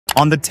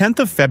On the 10th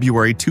of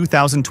February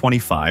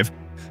 2025,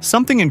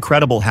 something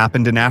incredible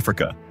happened in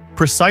Africa,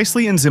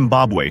 precisely in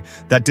Zimbabwe,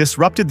 that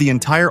disrupted the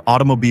entire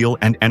automobile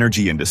and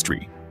energy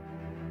industry.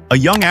 A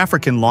young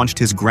African launched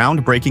his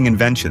groundbreaking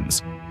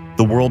Inventions,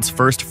 the world's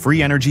first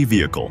free energy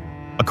vehicle,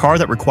 a car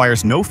that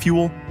requires no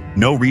fuel,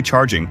 no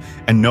recharging,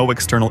 and no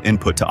external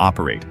input to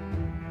operate.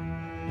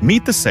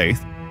 Meet the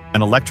Saith,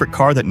 an electric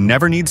car that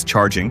never needs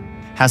charging,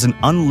 has an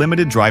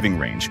unlimited driving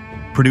range,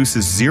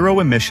 produces zero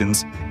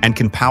emissions, and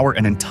can power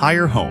an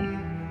entire home.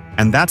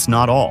 And that's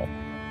not all.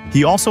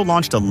 He also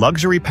launched a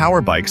luxury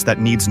power bikes that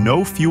needs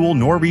no fuel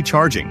nor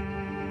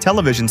recharging,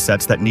 television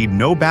sets that need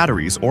no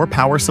batteries or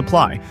power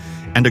supply,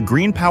 and a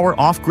green power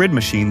off-grid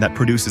machine that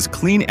produces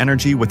clean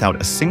energy without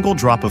a single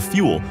drop of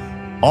fuel,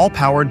 all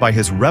powered by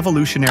his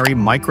revolutionary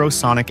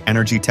microsonic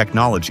energy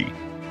technology,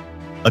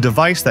 a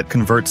device that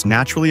converts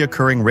naturally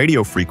occurring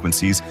radio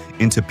frequencies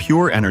into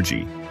pure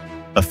energy,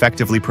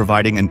 effectively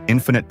providing an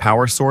infinite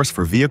power source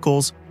for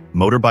vehicles,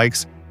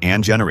 motorbikes,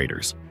 and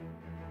generators.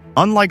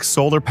 Unlike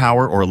solar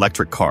power or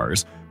electric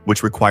cars,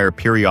 which require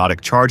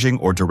periodic charging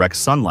or direct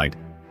sunlight,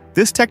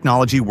 this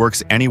technology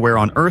works anywhere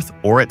on Earth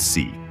or at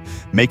sea,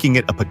 making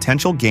it a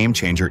potential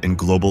game-changer in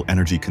global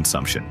energy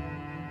consumption.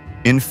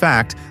 In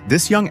fact,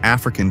 this young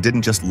African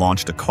didn't just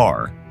launch a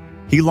car.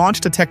 He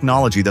launched a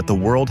technology that the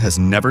world has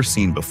never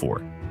seen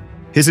before.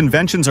 His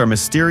inventions are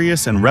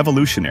mysterious and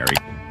revolutionary,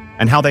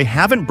 and how they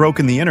haven't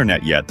broken the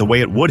internet yet the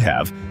way it would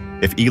have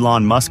if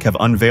Elon Musk have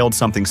unveiled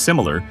something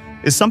similar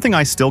is something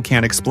I still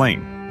can't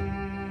explain.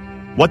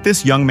 What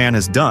this young man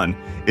has done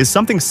is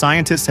something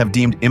scientists have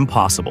deemed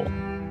impossible.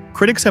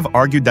 Critics have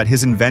argued that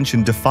his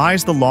invention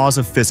defies the laws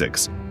of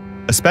physics,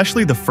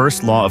 especially the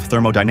first law of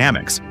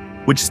thermodynamics,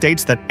 which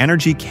states that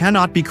energy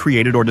cannot be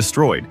created or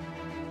destroyed.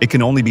 It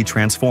can only be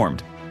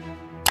transformed.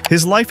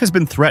 His life has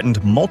been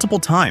threatened multiple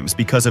times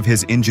because of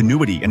his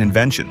ingenuity and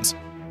inventions.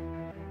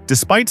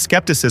 Despite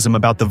skepticism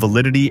about the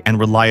validity and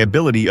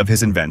reliability of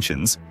his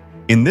inventions,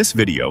 in this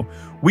video,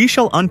 we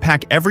shall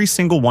unpack every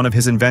single one of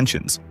his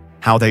inventions,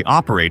 how they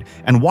operate,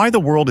 and why the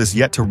world is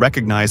yet to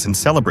recognize and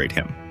celebrate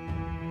him.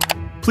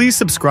 Please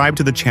subscribe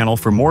to the channel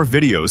for more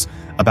videos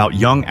about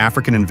young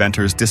African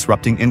inventors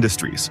disrupting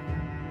industries.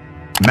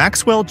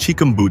 Maxwell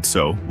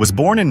Chikumbutso was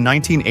born in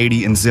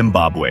 1980 in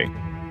Zimbabwe,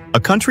 a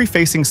country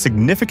facing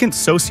significant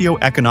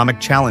socio-economic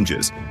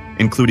challenges,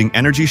 including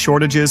energy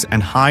shortages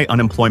and high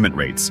unemployment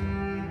rates.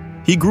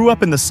 He grew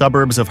up in the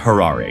suburbs of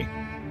Harare.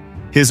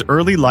 His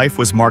early life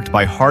was marked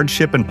by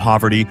hardship and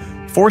poverty,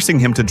 forcing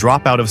him to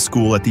drop out of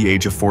school at the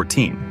age of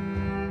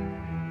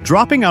 14.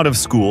 Dropping out of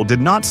school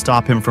did not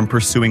stop him from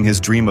pursuing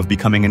his dream of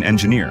becoming an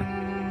engineer.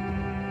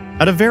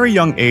 At a very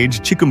young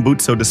age,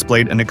 Chikumbutso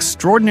displayed an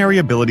extraordinary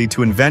ability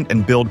to invent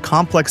and build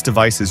complex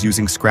devices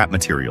using scrap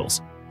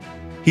materials.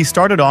 He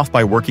started off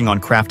by working on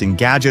crafting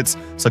gadgets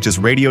such as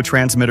radio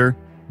transmitter,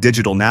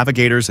 digital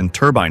navigators, and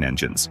turbine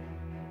engines.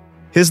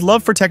 His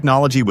love for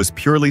technology was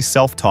purely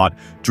self-taught,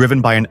 driven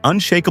by an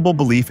unshakable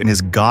belief in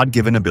his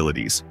God-given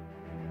abilities.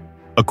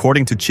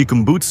 According to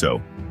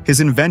Chikumbutso, his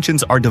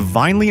inventions are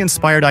divinely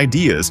inspired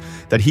ideas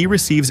that he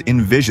receives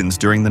in visions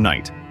during the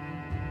night.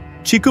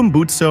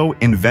 Chikumbutso's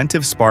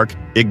inventive spark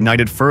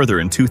ignited further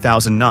in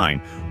 2009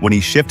 when he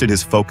shifted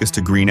his focus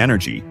to green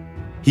energy.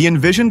 He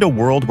envisioned a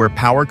world where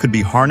power could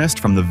be harnessed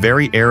from the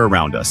very air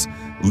around us,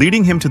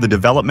 leading him to the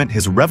development of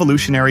his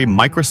revolutionary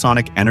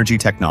microsonic energy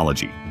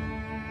technology.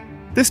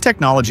 This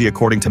technology,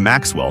 according to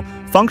Maxwell,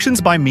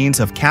 functions by means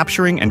of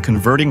capturing and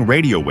converting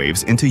radio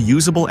waves into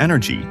usable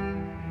energy,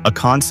 a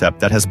concept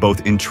that has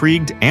both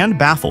intrigued and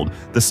baffled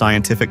the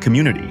scientific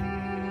community.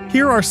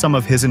 Here are some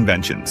of his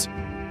inventions.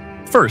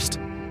 First,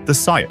 the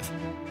Saith.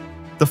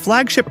 The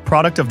flagship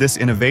product of this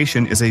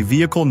innovation is a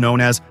vehicle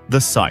known as the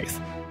Saith,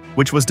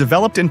 which was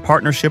developed in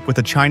partnership with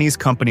a Chinese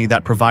company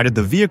that provided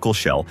the vehicle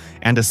shell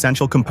and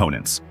essential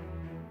components.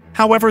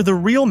 However, the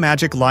real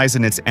magic lies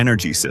in its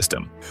energy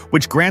system,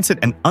 which grants it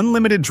an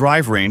unlimited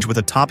drive range with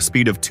a top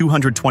speed of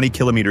 220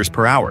 kilometers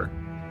per hour,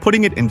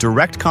 putting it in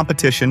direct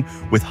competition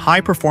with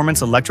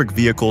high-performance electric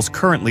vehicles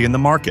currently in the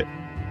market.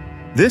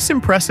 This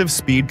impressive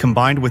speed,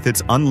 combined with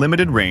its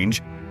unlimited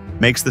range,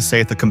 makes the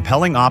Saith a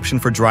compelling option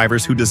for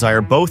drivers who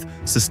desire both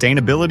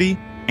sustainability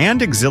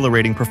and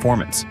exhilarating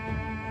performance.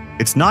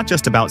 It's not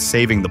just about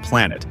saving the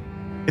planet,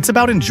 it's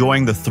about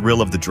enjoying the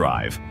thrill of the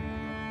drive.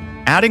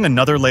 Adding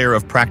another layer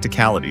of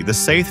practicality, the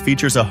Saith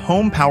features a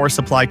home power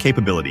supply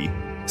capability,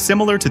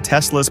 similar to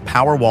Tesla's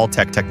Powerwall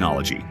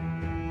technology.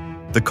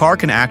 The car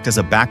can act as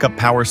a backup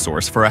power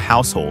source for a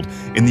household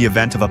in the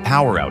event of a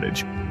power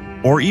outage,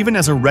 or even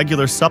as a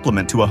regular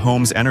supplement to a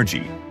home's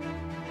energy.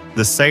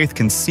 The Saith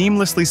can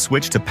seamlessly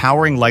switch to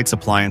powering lights,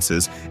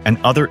 appliances, and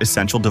other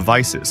essential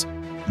devices.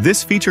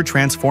 This feature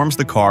transforms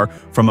the car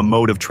from a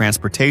mode of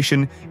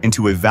transportation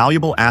into a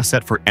valuable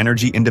asset for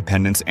energy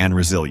independence and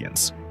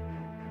resilience.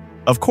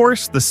 Of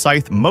course, the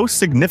Saith's most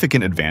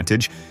significant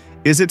advantage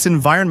is its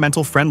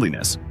environmental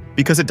friendliness,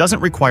 because it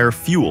doesn't require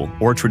fuel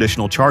or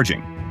traditional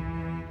charging.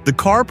 The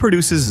car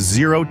produces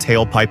zero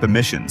tailpipe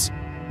emissions.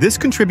 This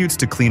contributes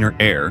to cleaner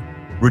air,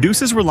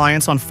 reduces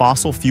reliance on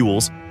fossil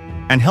fuels,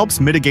 and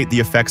helps mitigate the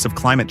effects of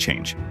climate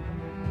change.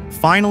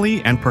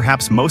 Finally, and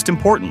perhaps most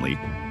importantly,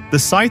 the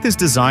Saith is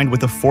designed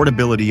with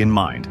affordability in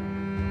mind.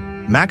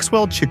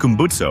 Maxwell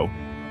Chikumbutso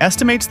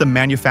estimates the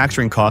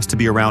manufacturing cost to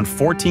be around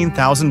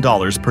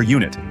 $14,000 per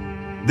unit.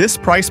 This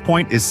price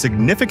point is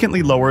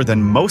significantly lower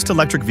than most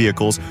electric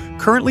vehicles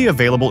currently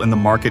available in the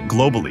market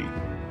globally,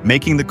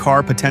 making the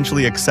car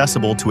potentially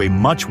accessible to a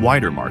much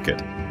wider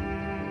market.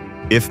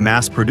 If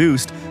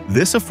mass-produced,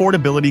 this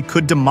affordability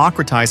could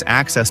democratize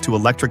access to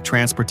electric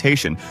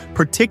transportation,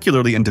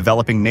 particularly in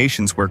developing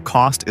nations where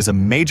cost is a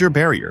major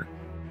barrier.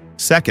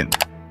 Second,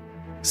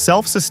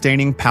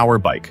 self-sustaining power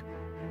bike.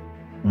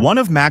 One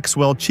of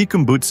Maxwell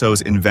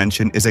Chikumbutso's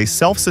invention is a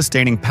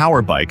self-sustaining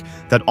power bike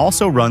that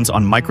also runs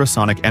on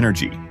microsonic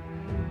energy.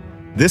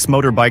 This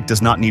motorbike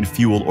does not need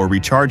fuel or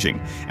recharging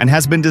and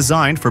has been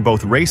designed for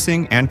both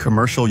racing and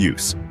commercial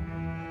use.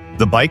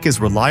 The bike is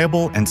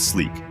reliable and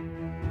sleek.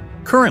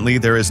 Currently,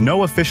 there is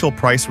no official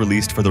price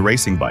released for the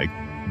racing bike,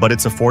 but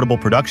its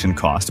affordable production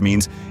cost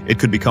means it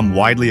could become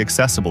widely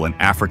accessible in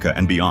Africa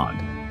and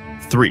beyond.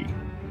 3.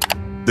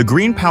 The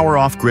Green Power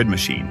Off-Grid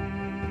Machine.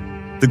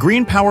 The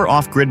Green Power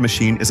Off-Grid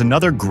Machine is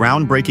another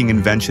groundbreaking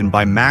invention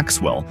by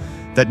Maxwell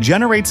that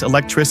generates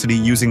electricity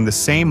using the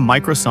same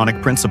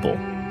microsonic principle.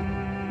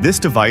 This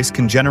device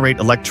can generate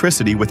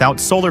electricity without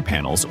solar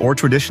panels or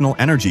traditional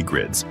energy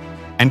grids,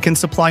 and can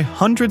supply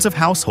hundreds of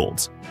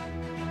households.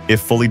 If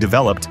fully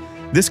developed,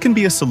 this can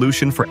be a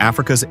solution for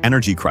Africa's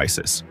energy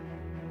crisis.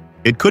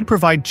 It could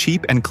provide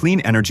cheap and clean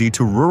energy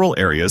to rural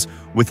areas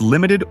with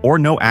limited or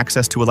no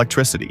access to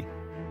electricity.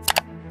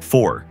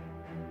 4.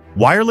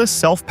 Wireless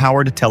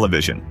self-powered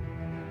television.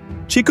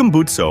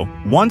 Chikumbutso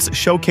once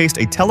showcased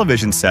a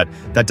television set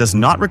that does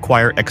not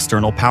require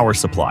external power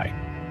supply.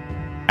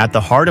 At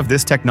the heart of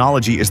this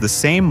technology is the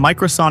same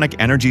microsonic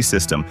energy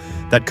system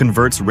that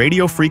converts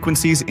radio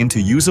frequencies into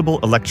usable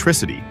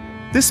electricity.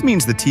 This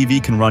means the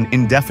TV can run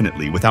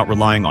indefinitely without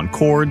relying on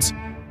cords,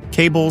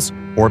 cables,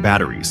 or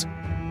batteries.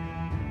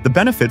 The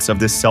benefits of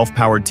this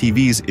self-powered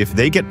TVs, if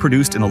they get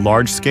produced in a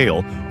large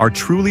scale, are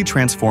truly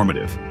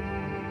transformative.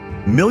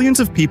 Millions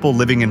of people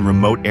living in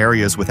remote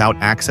areas without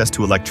access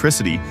to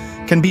electricity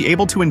can be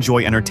able to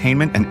enjoy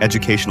entertainment and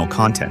educational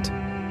content.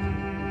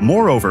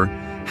 Moreover,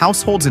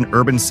 households in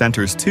urban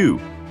centers too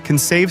can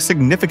save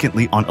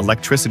significantly on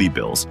electricity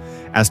bills,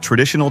 as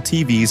traditional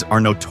TVs are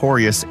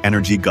notorious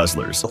energy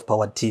guzzlers.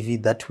 Self-powered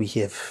TV that we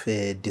have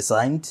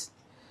designed,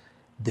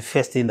 the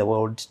first in the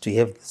world to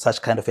have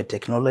such kind of a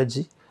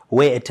technology,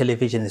 where a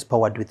television is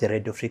powered with a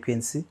radio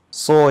frequency.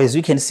 So as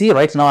you can see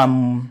right now,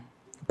 I'm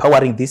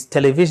powering this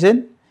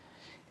television.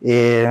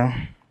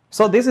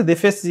 So this is the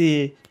first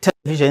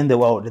television in the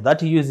world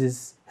that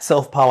uses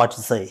self-power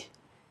to say.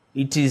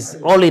 It is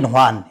all in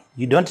one.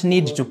 You don't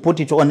need to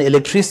put it on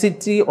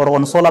electricity or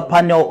on solar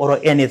panel or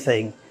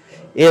anything.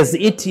 As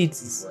it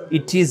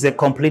is a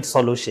complete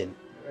solution.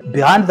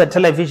 Behind the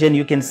television,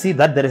 you can see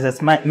that there is a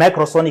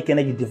microsonic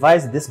energy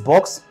device, this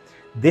box.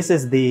 This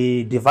is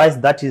the device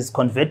that is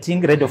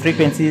converting radio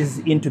frequencies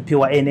into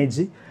pure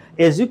energy.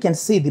 As you can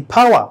see, the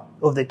power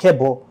of the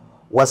cable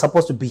was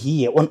supposed to be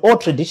here. On all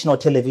traditional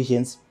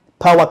televisions,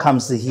 power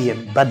comes here,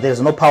 but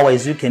there's no power,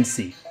 as you can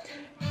see.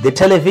 The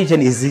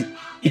television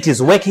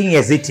is working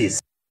as it is.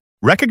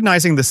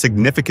 Recognizing the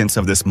significance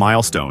of this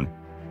milestone,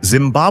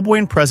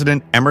 Zimbabwean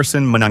President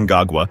Emmerson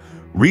Mnangagwa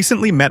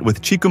recently met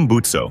with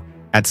Chikumbutso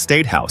at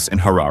State House in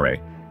Harare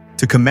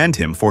to commend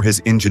him for his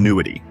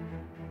ingenuity.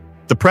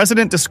 The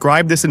president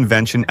described this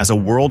invention as a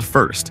world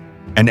first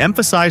and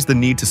emphasized the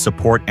need to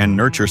support and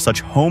nurture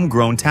such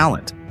homegrown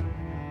talent.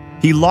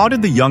 He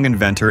lauded the young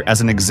inventor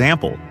as an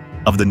example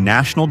of the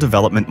national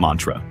development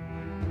mantra.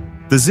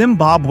 The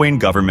Zimbabwean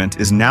government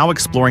is now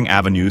exploring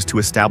avenues to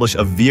establish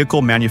a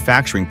vehicle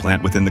manufacturing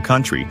plant within the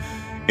country,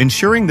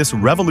 ensuring this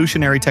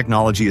revolutionary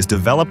technology is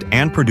developed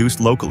and produced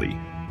locally.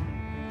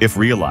 If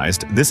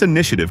realized, this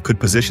initiative could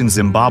position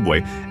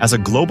Zimbabwe as a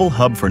global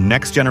hub for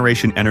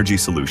next-generation energy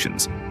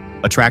solutions,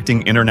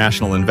 attracting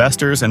international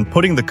investors and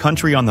putting the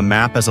country on the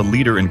map as a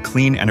leader in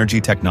clean energy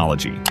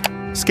technology.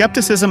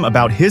 Skepticism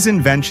about his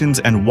inventions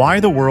and why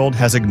the world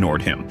has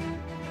ignored him.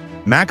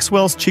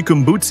 Maxwell's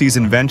Chikumbutso's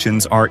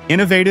inventions are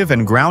innovative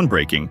and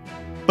groundbreaking,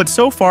 but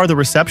so far the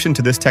reception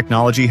to this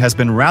technology has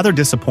been rather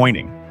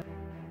disappointing.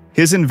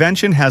 His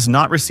invention has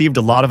not received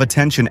a lot of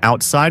attention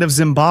outside of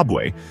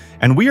Zimbabwe,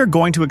 and we are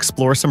going to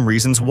explore some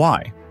reasons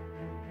why.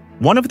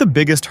 One of the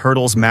biggest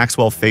hurdles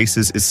Maxwell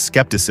faces is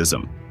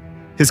skepticism.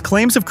 His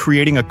claims of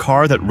creating a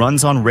car that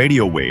runs on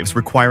radio waves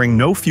requiring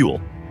no fuel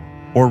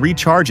or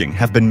recharging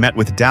have been met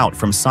with doubt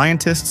from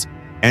scientists,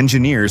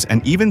 engineers,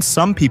 and even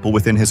some people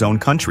within his own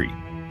country.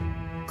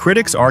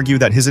 Critics argue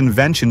that his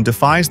invention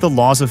defies the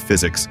laws of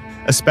physics,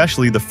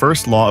 especially the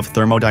first law of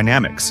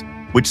thermodynamics,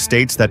 which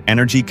states that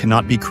energy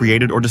cannot be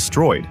created or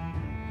destroyed.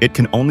 It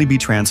can only be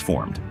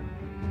transformed.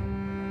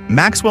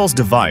 Maxwell's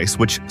device,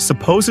 which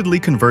supposedly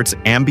converts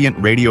ambient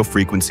radio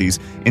frequencies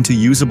into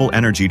usable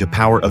energy to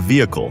power a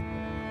vehicle,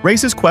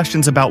 raises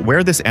questions about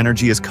where this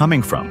energy is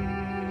coming from.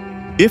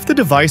 If the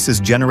device is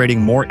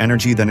generating more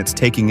energy than it's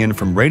taking in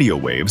from radio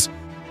waves,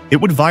 It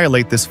would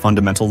violate this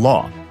fundamental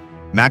law.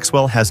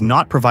 Maxwell has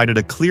not provided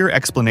a clear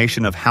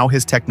explanation of how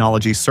his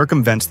technology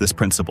circumvents this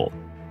principle.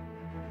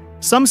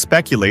 Some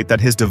speculate that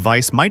his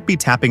device might be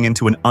tapping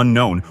into an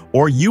unknown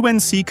or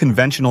UNC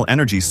conventional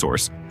energy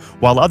source,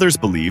 while others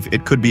believe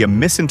it could be a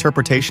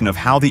misinterpretation of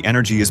how the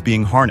energy is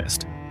being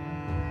harnessed.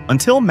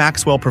 Until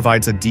Maxwell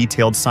provides a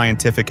detailed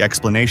scientific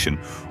explanation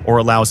or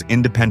allows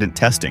independent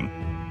testing,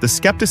 the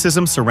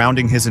skepticism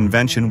surrounding his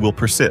invention will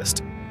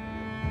persist.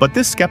 But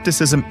this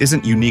skepticism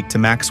isn't unique to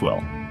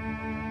Maxwell.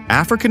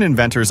 African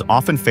inventors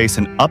often face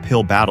an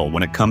uphill battle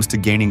when it comes to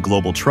gaining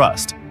global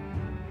trust.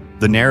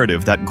 The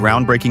narrative that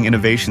groundbreaking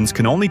innovations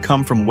can only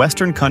come from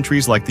Western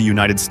countries like the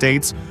United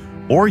States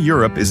or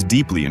Europe is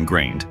deeply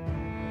ingrained.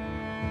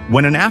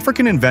 When an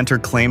African inventor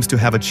claims to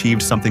have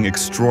achieved something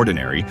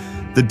extraordinary,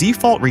 the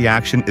default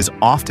reaction is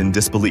often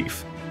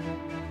disbelief.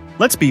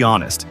 Let's be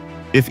honest,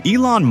 if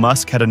Elon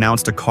Musk had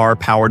announced a car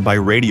powered by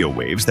radio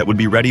waves that would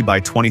be ready by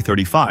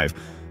 2035,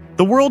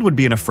 the world would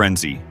be in a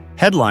frenzy.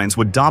 Headlines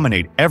would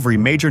dominate every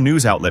major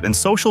news outlet and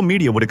social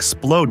media would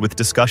explode with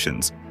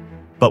discussions.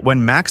 But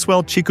when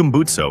Maxwell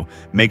Chikumbutso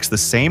makes the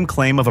same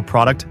claim of a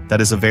product that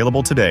is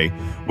available today,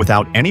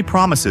 without any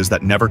promises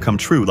that never come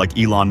true like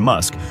Elon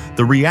Musk,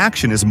 the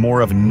reaction is more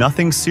of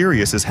nothing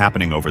serious is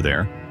happening over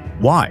there.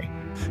 Why?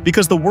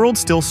 Because the world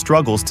still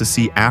struggles to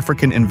see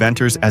African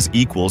inventors as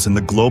equals in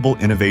the global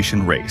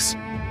innovation race.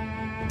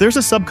 There's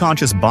a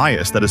subconscious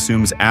bias that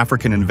assumes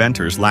African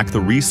inventors lack the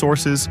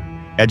resources,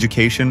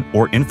 education,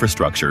 or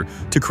infrastructure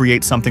to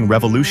create something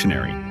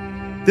revolutionary.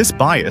 This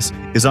bias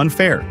is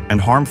unfair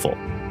and harmful.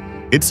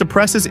 It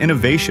suppresses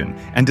innovation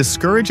and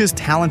discourages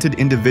talented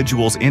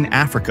individuals in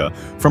Africa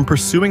from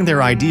pursuing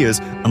their ideas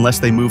unless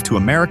they move to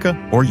America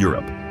or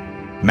Europe.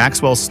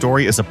 Maxwell's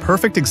story is a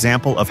perfect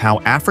example of how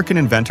African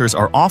inventors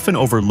are often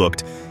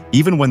overlooked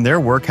even when their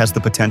work has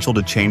the potential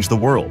to change the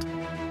world.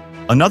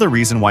 Another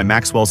reason why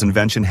Maxwell's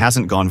invention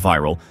hasn't gone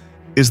viral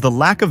is the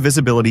lack of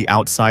visibility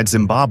outside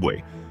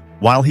Zimbabwe.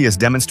 While he has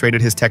demonstrated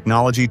his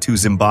technology to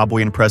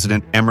Zimbabwean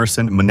President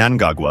Emmerson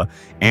Mnangagwa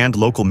and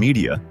local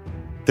media,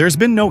 there's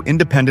been no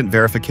independent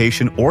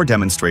verification or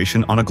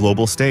demonstration on a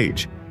global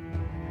stage.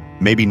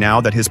 Maybe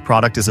now that his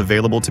product is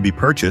available to be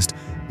purchased,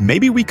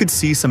 maybe we could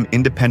see some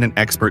independent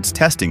experts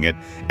testing it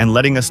and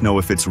letting us know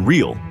if it's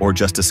real or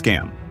just a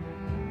scam.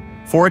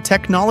 For a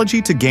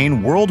technology to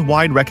gain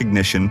worldwide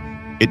recognition,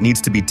 it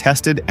needs to be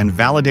tested and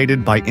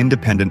validated by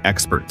independent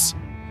experts.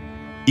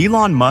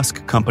 Elon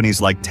Musk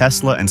companies like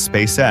Tesla and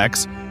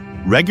SpaceX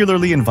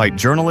regularly invite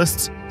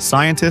journalists,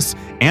 scientists,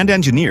 and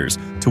engineers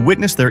to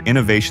witness their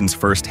innovations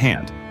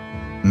firsthand.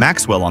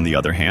 Maxwell, on the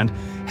other hand,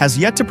 has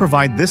yet to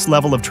provide this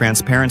level of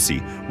transparency,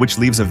 which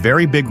leaves a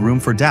very big room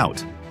for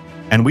doubt.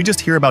 And we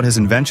just hear about his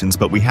inventions,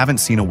 but we haven't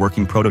seen a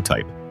working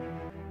prototype.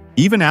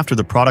 Even after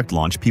the product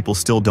launch, people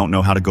still don't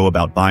know how to go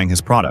about buying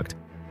his product.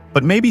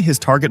 But maybe his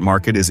target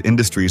market is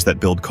industries that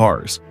build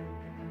cars.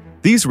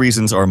 These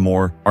reasons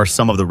are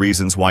some of the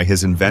reasons why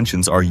his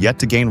inventions are yet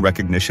to gain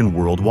recognition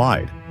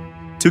worldwide.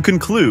 To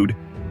conclude,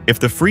 if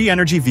the free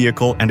energy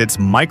vehicle and its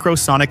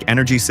microsonic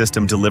energy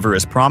system deliver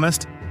as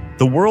promised,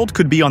 the world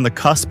could be on the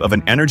cusp of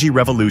an energy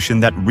revolution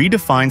that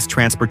redefines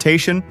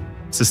transportation,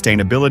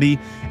 sustainability,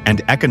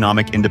 and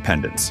economic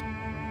independence.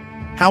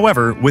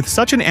 However, with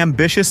such an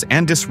ambitious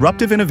and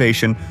disruptive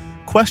innovation,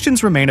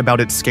 questions remain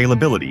about its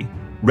scalability,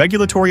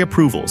 regulatory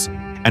approvals,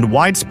 and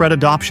widespread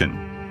adoption.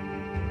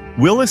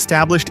 Will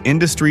established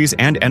industries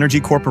and energy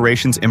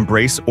corporations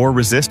embrace or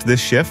resist this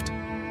shift?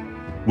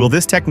 Will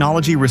this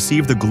technology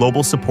receive the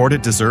global support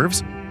it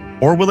deserves?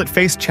 Or will it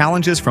face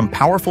challenges from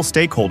powerful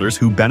stakeholders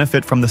who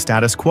benefit from the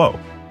status quo?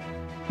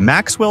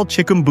 Maxwell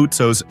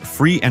Chikumbutso's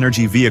free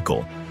energy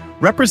vehicle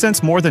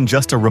represents more than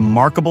just a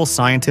remarkable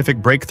scientific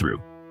breakthrough.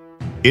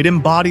 It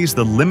embodies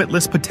the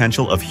limitless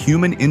potential of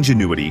human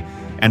ingenuity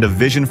and a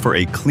vision for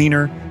a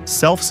cleaner,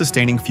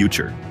 self-sustaining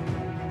future.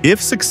 If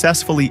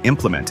successfully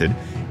implemented,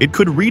 it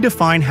could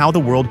redefine how the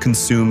world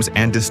consumes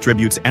and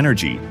distributes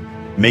energy,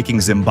 making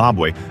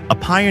Zimbabwe a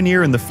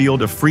pioneer in the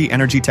field of free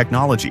energy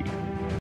technology.